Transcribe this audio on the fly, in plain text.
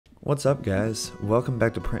What's up guys, welcome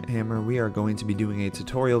back to Print Hammer. We are going to be doing a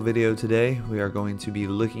tutorial video today. We are going to be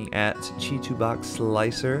looking at Box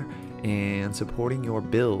Slicer and supporting your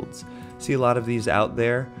builds. See a lot of these out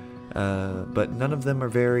there, but none of them are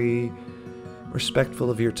very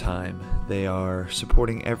respectful of your time. They are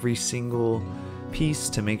supporting every single piece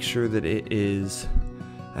to make sure that it is,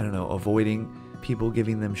 avoiding people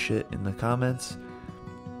giving them shit in the comments.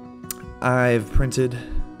 I've printed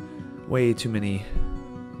way too many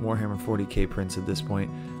Warhammer 40k prints at this point.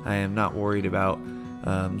 I am not worried about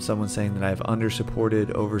someone saying that I've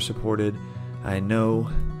undersupported, oversupported. I know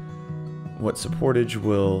what supportage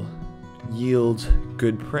will yield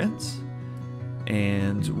good prints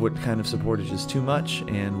and what kind of supportage is too much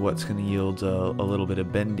and what's going to yield a little bit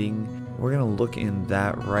of bending. We're going to look in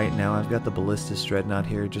that right now. I've got the Ballistus Dreadnought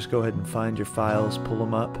here. Just go ahead and find your files, pull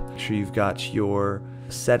them up. Make sure you've got your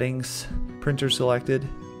settings printer selected.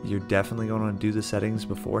 You're definitely going to want to do the settings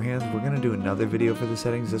beforehand. We're going to do another video for the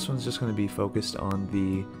settings. This one's just going to be focused on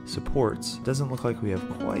the supports. It doesn't look like we have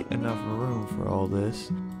quite enough room for all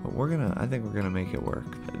this, but I think we're going to make it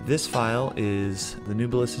work. This file is the new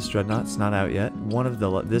Ballistus Dreadnought. It's not out yet.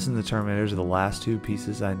 This and the Terminators are the last two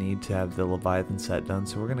pieces I need to have the Leviathan set done,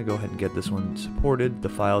 so we're going to go ahead and get this one supported. The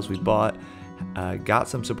files we bought, got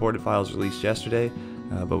some supported files released yesterday,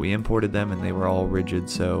 but we imported them and they were all rigid,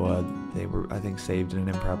 so they were, I think, saved in an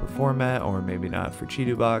improper format, or maybe not for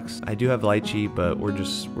Box. I do have light sheet, but we're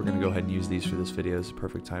gonna go ahead and use these for this video. It's a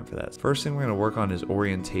perfect time for that. First thing we're gonna work on is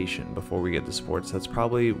orientation before we get to supports. That's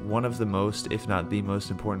probably one of the most, if not the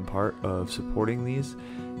most important part of supporting these.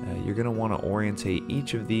 You're going to want to orientate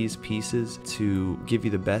each of these pieces to give you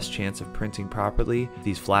the best chance of printing properly.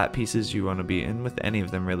 These flat pieces, you want to be, and with any of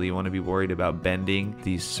them really, you want to be worried about bending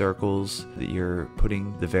these circles that you're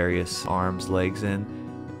putting the various arms, legs in.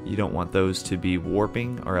 You don't want those to be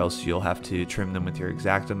warping, or else you'll have to trim them with your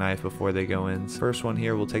X-Acto knife before they go in. First one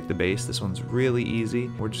here, we'll take the base. This one's really easy.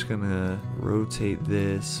 We're just going to rotate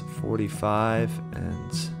this 45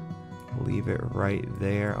 and leave it right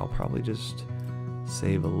there. I'll probably just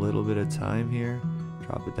save a little bit of time here,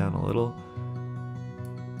 drop it down a little,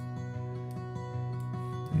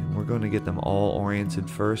 and we're going to get them all oriented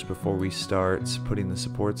first before we start putting the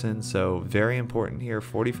supports in. So very important here,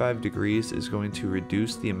 45 degrees is going to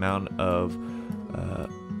reduce the amount of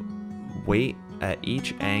weight at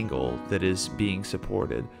each angle that is being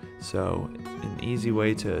supported. So an easy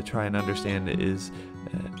way to try and understand it is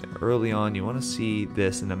early on you want to see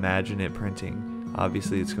this and imagine it printing.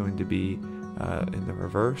 Obviously it's going to be in the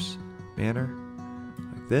reverse manner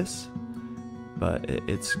like this, but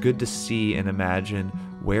it's good to see and imagine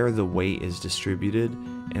where the weight is distributed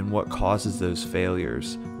and what causes those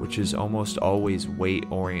failures, which is almost always weight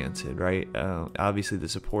oriented, right? Obviously the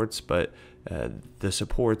supports, but the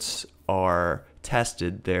supports are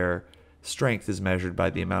tested, their strength is measured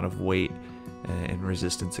by the amount of weight and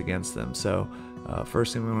resistance against them. So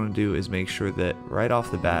first thing we want to do is make sure that right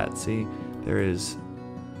off the bat, see, there is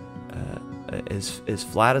as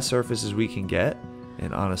flat a surface as we can get,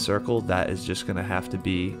 and on a circle that is just going to have to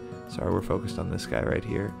be, sorry, we're focused on this guy right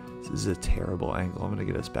here. This is a terrible angle. I'm going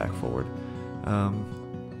to get us back forward.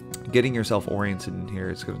 Getting yourself oriented in here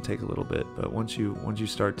is going to take a little bit, but once you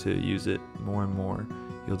start to use it more and more,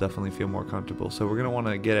 you'll definitely feel more comfortable. So we're going to want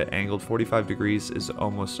to get it angled. 45 degrees is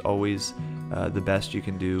almost always the best you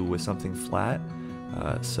can do with something flat.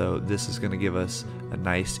 So this is going to give us a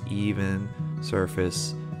nice even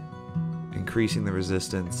surface, increasing the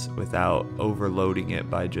resistance without overloading it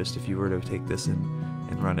by just, if you were to take this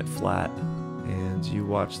and run it flat and you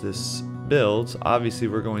watch this build, obviously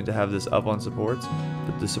we're going to have this up on supports,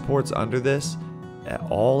 but the supports under this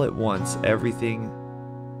all at once, everything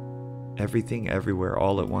everywhere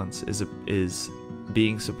all at once is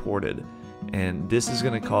being supported, and this is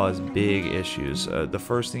going to cause big issues. The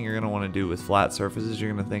first thing you're going to want to do with flat surfaces,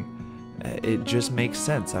 you're going to think it just makes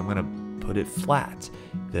sense, I'm going to put it flat.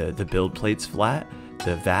 The build plate's flat,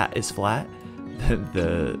 the vat is flat,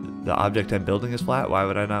 the object I'm building is flat. Why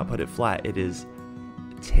would I not put it flat? It is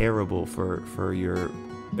terrible for your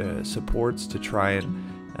supports to try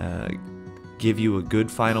and give you a good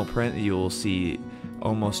final print. You will see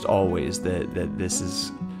almost always that this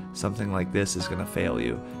is something like this is going to fail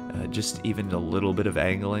you. Just even a little bit of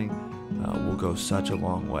angling will go such a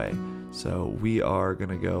long way. So we are going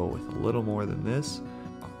to go with a little more than this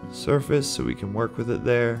surface so we can work with it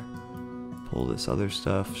there. Pull this other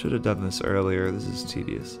stuff. Should have done this earlier. This is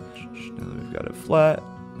tedious. Now that we've got it flat,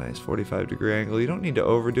 Nice 45-degree angle. You don't need to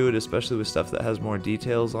overdo it, especially with stuff that has more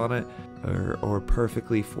details on it, or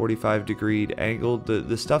perfectly 45-degree angled.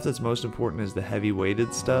 The stuff that's most important is the heavy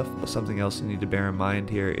weighted stuff. Something else you need to bear in mind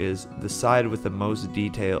here is the side with the most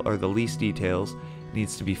detail, or the least details,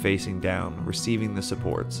 needs to be facing down, receiving the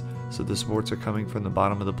supports. So the supports are coming from the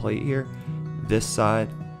bottom of the plate here. This side,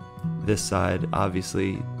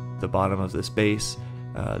 obviously the bottom of this base,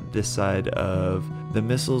 this side of the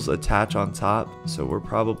missiles attach on top, so we're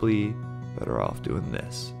probably better off doing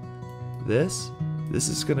this. This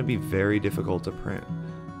is going to be very difficult to print.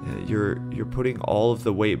 You're putting all of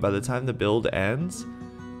the weight, by the time the build ends,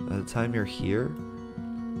 by the time you're here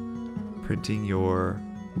printing your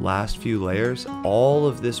last few layers, all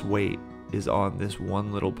of this weight is on this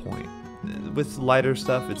one little point. With lighter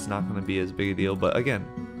stuff, it's not going to be as big a deal, but again,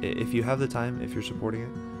 if you have the time, if you're supporting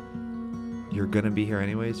it, you're going to be here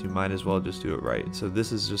anyways, you might as well just do it right. So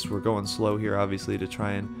this is just, we're going slow here obviously to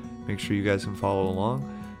try and make sure you guys can follow along,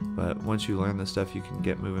 but once you learn this stuff you can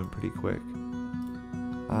get moving pretty quick.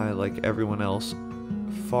 I, like everyone else,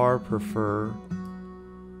 far prefer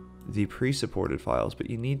the pre-supported files, but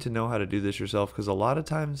you need to know how to do this yourself, because a lot of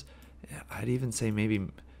times, I'd even say maybe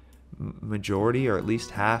majority or at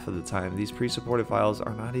least half of the time, these pre-supported files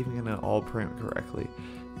are not even going to all print correctly.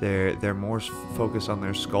 They're more focused on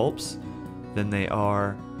their sculpts than they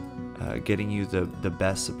are getting you the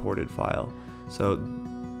best supported file. So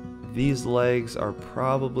these legs are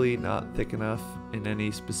probably not thick enough in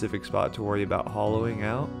any specific spot to worry about hollowing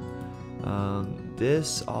out.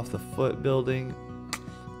 This off the foot building,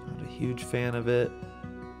 not a huge fan of it.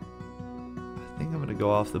 I think I'm gonna go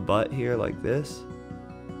off the butt here like this.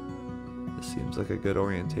 This seems like a good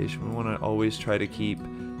orientation. We want to always try to keep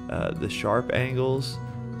the sharp angles.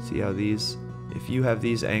 See how these, if you have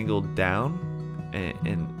these angled down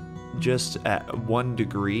and just at 1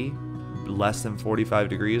 degree less than 45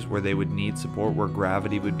 degrees where they would need support, where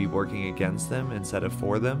gravity would be working against them instead of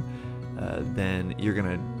for them, then you're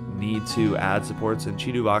gonna need to add supports, and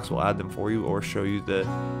Chi2Box will add them for you or show you that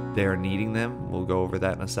they're needing them. We'll go over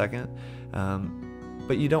that in a second.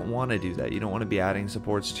 But you don't want to do that. You don't want to be adding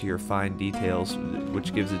supports to your fine details,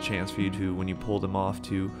 which gives a chance for you to, when you pull them off,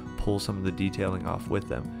 to pull some of the detailing off with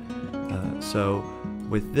them. So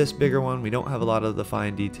with this bigger one, we don't have a lot of the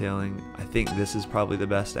fine detailing. I think this is probably the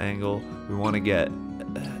best angle. We want to get,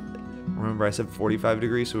 remember I said 45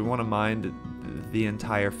 degrees, so we want to mind the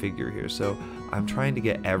entire figure here. So I'm trying to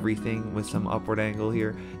get everything with some upward angle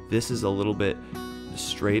here. This is a little bit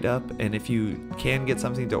straight up, and if you can get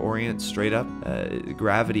something to orient straight up,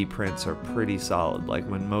 gravity prints are pretty solid. Like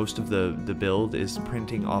when most of the build is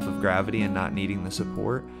printing off of gravity and not needing the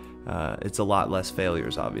support, it's a lot less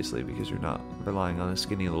failures obviously, because you're not relying on a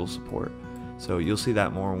skinny little support. So you'll see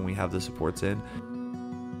that more when we have the supports in.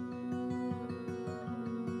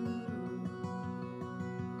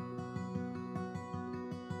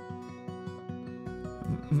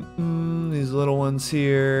 These little ones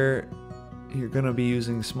here, you're going to be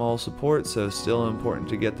using small support, so still important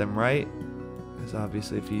to get them right, because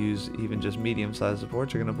obviously if you use even just medium-sized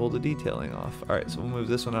supports, you're going to pull the detailing off. Alright, so we'll move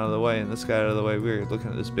this one out of the way and this guy out of the way. We're looking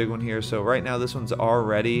at this big one here. So right now this one's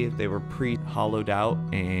already, they were pre-hollowed out,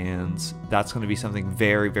 and that's going to be something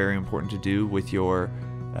very, very important to do with your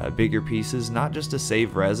bigger pieces, not just to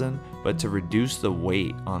save resin, but to reduce the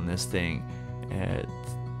weight on this thing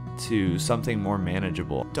to something more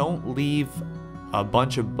manageable. Don't leave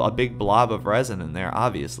a big blob of resin in there.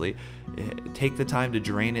 Obviously, take the time to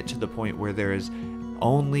drain it to the point where there is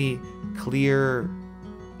only clear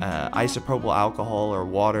isopropyl alcohol or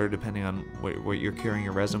water, depending on what you're curing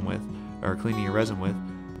your resin with or cleaning your resin with.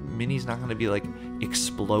 Mini's not going to be like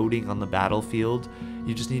exploding on the battlefield.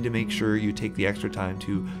 You just need to make sure you take the extra time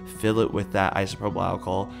to fill it with that isopropyl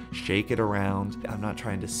alcohol, shake it around. I'm not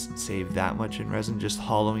trying to save that much in resin, just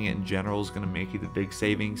hollowing it in general is going to make you the big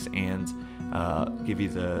savings and give you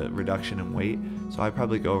the reduction in weight. So I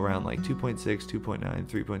probably go around like 2.6, 2.9,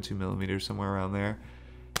 3.2 millimeters, somewhere around there.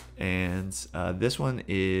 And this one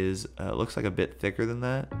is looks like a bit thicker than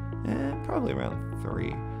that, probably around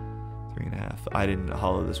 3.5. I didn't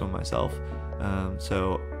hollow this one myself.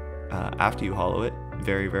 So after you hollow it,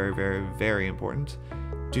 very, very, very, very important,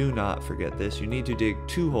 do not forget this. You need to dig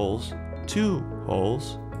two holes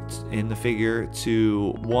in the figure to,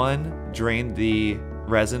 one, drain the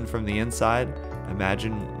resin from the inside.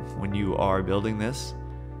 Imagine when you are building this,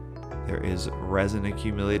 there is resin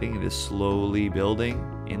accumulating. It is slowly building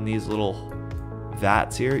in these little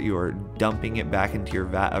vats here. You are dumping it back into your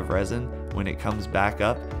vat of resin. When it comes back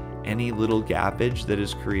up, any little gappage that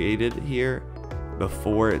is created here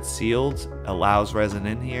before it's sealed allows resin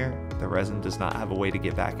in here. The resin does not have a way to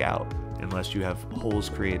get back out. unless you have holes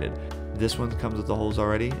created. This one comes with the holes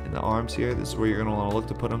already in the arms here. This is where you're going to want to look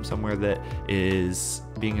to put them, somewhere that is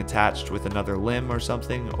being attached with another limb or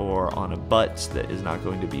something, or on a butt that is not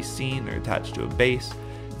going to be seen, or attached to a base.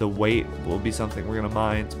 The weight will be something we're going to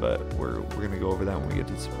mind, but we're going to go over that when we get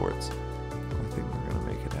to the supports. I think we're going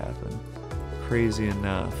to make it happen. Crazy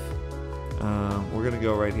enough. We're going to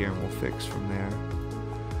go right here and we'll fix from there.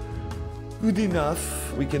 Good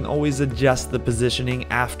enough. We can always adjust the positioning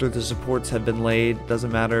after the supports have been laid.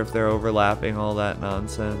 Doesn't matter if they're overlapping, all that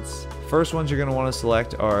nonsense. First ones you're going to want to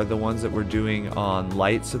select are the ones that we're doing on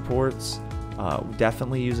light supports.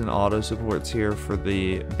 Definitely using auto supports here for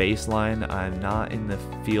the baseline. I'm not in the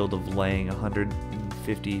field of laying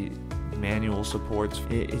 150 manual supports.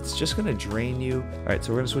 It's just going to drain you. Alright,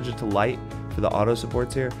 so we're going to switch it to light for the auto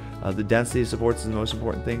supports here. The density of supports is the most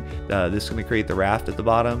important thing. This is going to create the raft at the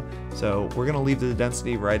bottom. So we're going to leave the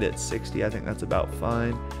density right at 60. I think that's about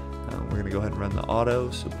fine. We're going to go ahead and run the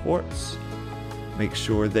auto supports. Make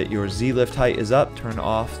sure that your Z-lift height is up. Turn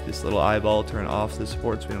off this little eyeball. Turn off the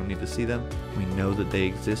supports. We don't need to see them. We know that they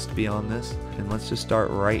exist beyond this. And let's just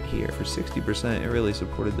start right here. For 60%, it really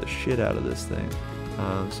supported the shit out of this thing.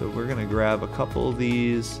 So we're going to grab a couple of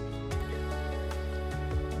these.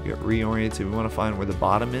 Get reoriented. We want to find where the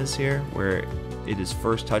bottom is here, where it is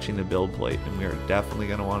first touching the build plate. And we are definitely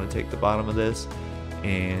going to want to take the bottom of this.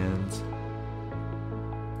 And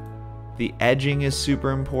the edging is super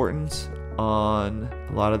important on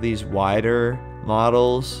a lot of these wider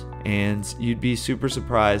models, and you'd be super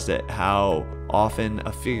surprised at how often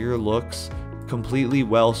a figure looks completely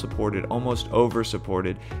well supported, almost over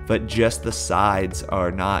supported, but just the sides are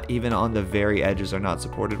not, even on the very edges, are not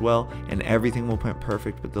supported well, and everything will print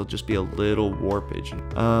perfect, but there'll just be a little warpage.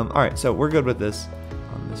 Alright, so we're good with this.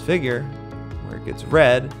 On this figure, where it gets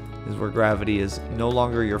red is where gravity is no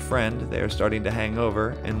longer your friend. They are starting to hang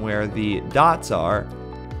over, and where the dots are,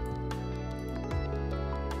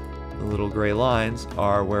 the little gray lines,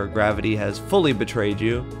 are where gravity has fully betrayed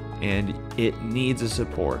you and it needs a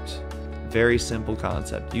support. Very simple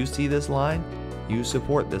concept. You see this line, you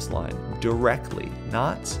support this line directly,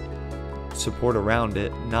 not support around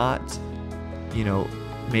it, not, you know,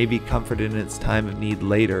 maybe comfort it in its time of need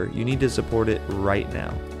later. You need to support it right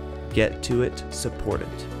now. Get to it, support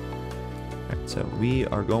it. All right, so we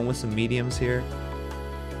are going with some mediums here.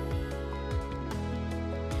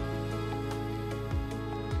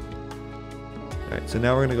 Alright, so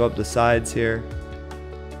now we're going to go up the sides here.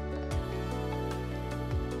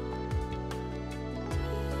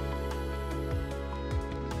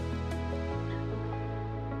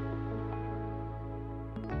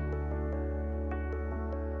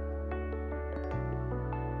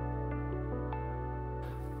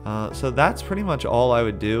 So that's pretty much all I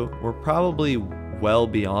would do. We're probably well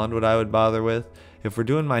beyond what I would bother with. If we're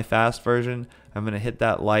doing my fast version, I'm going to hit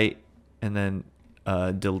that light and then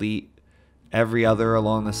delete every other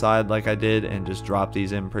along the side like I did, and just drop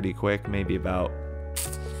these in pretty quick, maybe about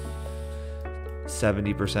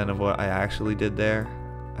 70% of what I actually did there.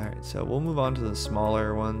 Alright, so we'll move on to the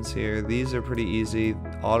smaller ones here. These are pretty easy.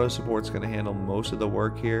 Auto support's going to handle most of the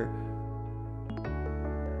work here.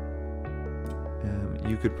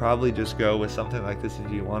 You could probably just go with something like this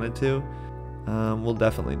if you wanted to. We'll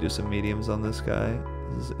definitely do some mediums on this guy.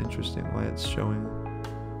 This is interesting why it's showing.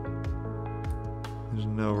 There's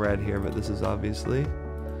no red here, but this is obviously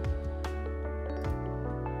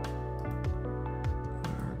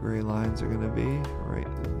where our gray lines are going to be, right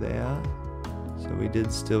there. So we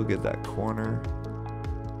did still get that corner.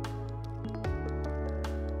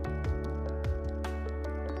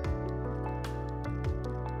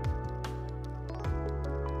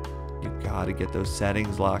 You gotta get those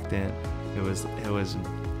settings locked in. It was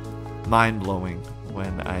mind-blowing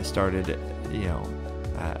when I started, you know,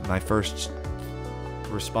 my first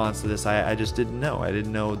response to this. I just didn't know. I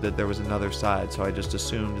didn't know that there was another side, so I just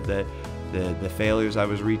assumed that the failures I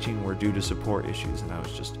was reaching were due to support issues, and I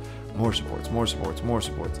was just more supports, more supports, more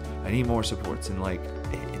supports. I need more supports, and like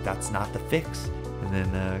that's not the fix. And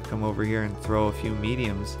then come over here and throw a few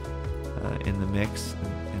mediums in the mix,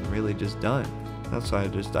 and really just done. That's why I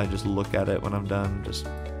just look at it when I'm done, just,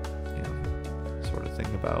 you know, sort of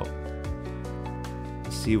think about,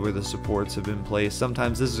 see where the supports have been placed.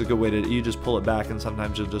 Sometimes this is a good way to, you just pull it back, and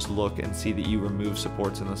sometimes you'll just look and see that you removed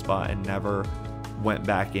supports in the spot and never went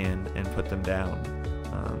back in and put them down.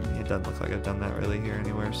 It doesn't look like I've done that really here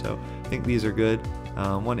anywhere, so I think these are good.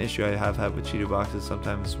 One issue I have had with Cheeto boxes,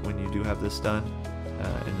 sometimes when you do have this done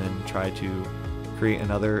and then try to create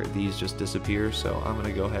another, these just disappear. So I'm going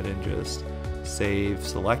to go ahead and just save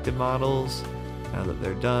selected models. Now that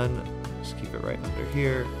they're done, just keep it right under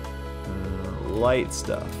here. Light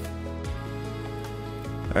stuff.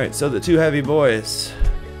 Alright, so the two heavy boys.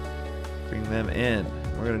 Bring them in.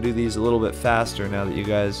 We're going to do these a little bit faster now that you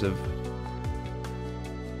guys have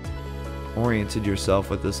oriented yourself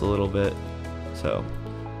with this a little bit. So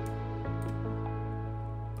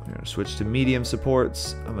I'm going to switch to medium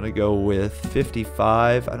supports. I'm going to go with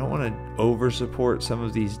 55. I don't want to over support some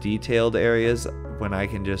of these detailed areas when I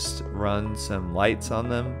can just run some lights on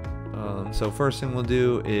them. So first thing we'll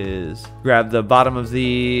do is grab the bottom of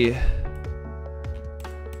the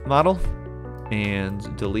model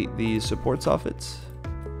and delete these supports off it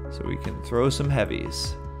so we can throw some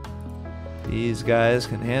heavies. These guys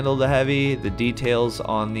can handle the heavy. The details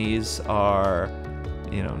on these are,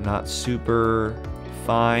 you know, not super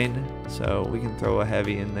fine, so we can throw a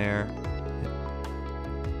heavy in there.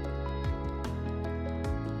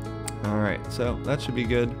 Alright, so that should be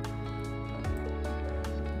good.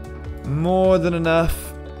 More than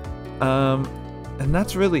enough. And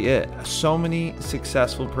that's really it. So many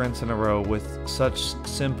successful prints in a row with such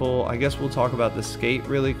simple. I guess we'll talk about the skate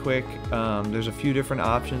really quick. There's a few different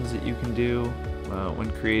options that you can do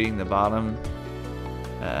when creating the bottom.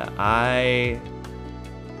 I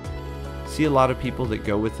see a lot of people that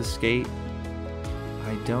go with the skate.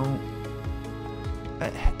 I don't.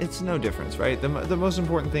 It's no difference, right? The most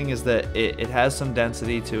important thing is that it has some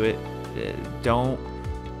density to it.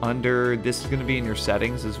 This is going to be in your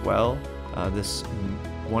settings as well. This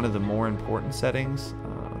one of the more important settings.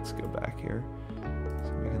 Let's go back here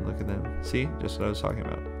so we can look at them. See, just what I was talking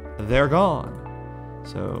about. They're gone.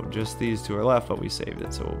 So just these two are left, but we saved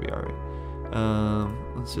it, so we'll be all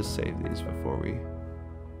right. Let's just save these before we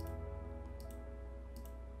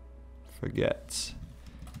forget.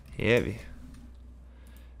 Heavy.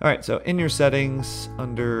 All right, so in your settings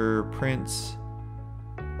under prints,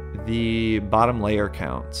 the bottom layer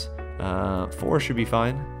count. 4 should be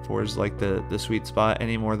fine. 4 is like the sweet spot.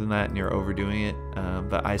 Any more than that and you're overdoing it.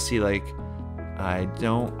 But I see like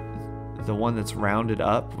the one that's rounded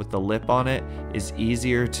up with the lip on it is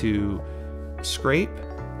easier to scrape.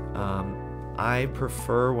 I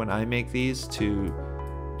prefer when I make these to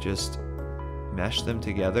just mesh them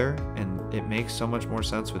together, and it makes so much more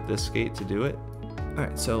sense with this skate to do it.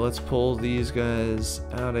 Alright, so let's pull these guys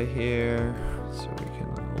out of here so we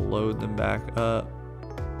can load them back up.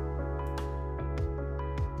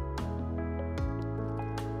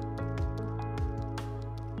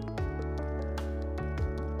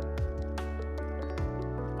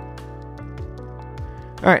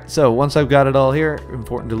 Alright, so once I've got it all here,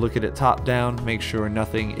 important to look at it top down, make sure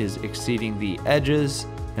nothing is exceeding the edges,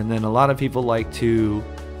 and then a lot of people like to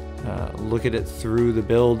look at it through the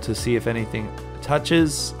build to see if anything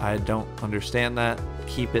touches. I don't understand that.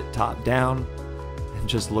 Keep it top down and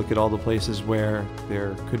just look at all the places where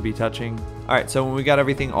there could be touching. Alright, so when we got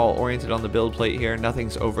everything all oriented on the build plate here,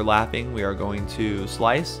 nothing's overlapping, we are going to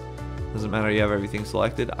slice. Doesn't matter, you have everything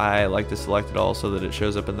selected. I like to select it all so that it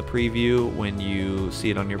shows up in the preview when you see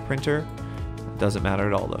it on your printer. Doesn't matter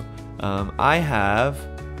at all though. I have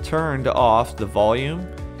turned off the volume.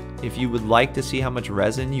 If you would like to see how much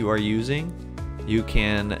resin you are using, you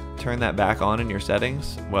can turn that back on in your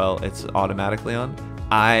settings. Well, it's automatically on.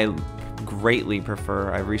 I greatly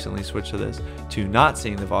prefer, I recently switched to this, to not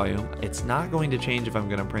seeing the volume. It's not going to change if I'm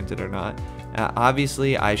going to print it or not.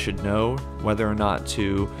 Obviously, I should know whether or not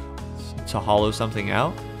to hollow something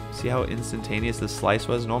out. See how instantaneous this slice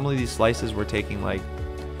was? Normally these slices were taking like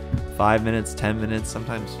 5 minutes, 10 minutes,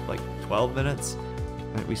 sometimes like 12 minutes.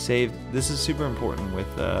 Right, we saved. This is super important with,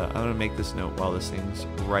 I'm going to make this note while this thing's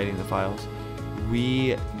writing the files.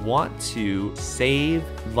 We want to save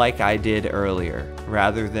like I did earlier,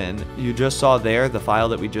 rather than, you just saw there the file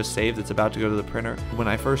that we just saved that's about to go to the printer. When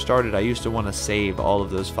I first started, I used to want to save all of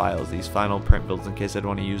those files, these final print builds, in case I'd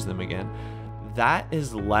want to use them again. That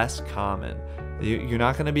is less common. You're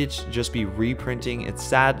not going to just be reprinting. It's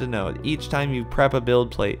sad to know each time you prep a build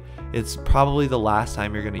plate, it's probably the last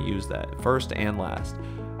time you're going to use that, first and last.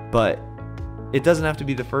 But it doesn't have to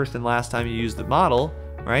be the first and last time you use the model,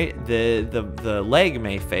 right? The leg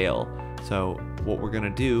may fail. So what we're going to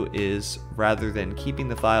do is, rather than keeping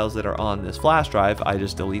the files that are on this flash drive, I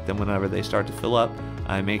just delete them whenever they start to fill up.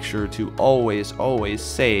 I make sure to always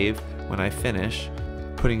save when I finish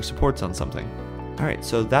putting supports on something. Alright,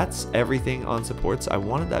 so that's everything on supports. I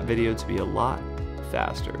wanted that video to be a lot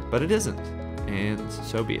faster, but it isn't, and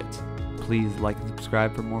so be it. Please like and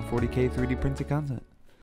subscribe for more 40K 3D printed content.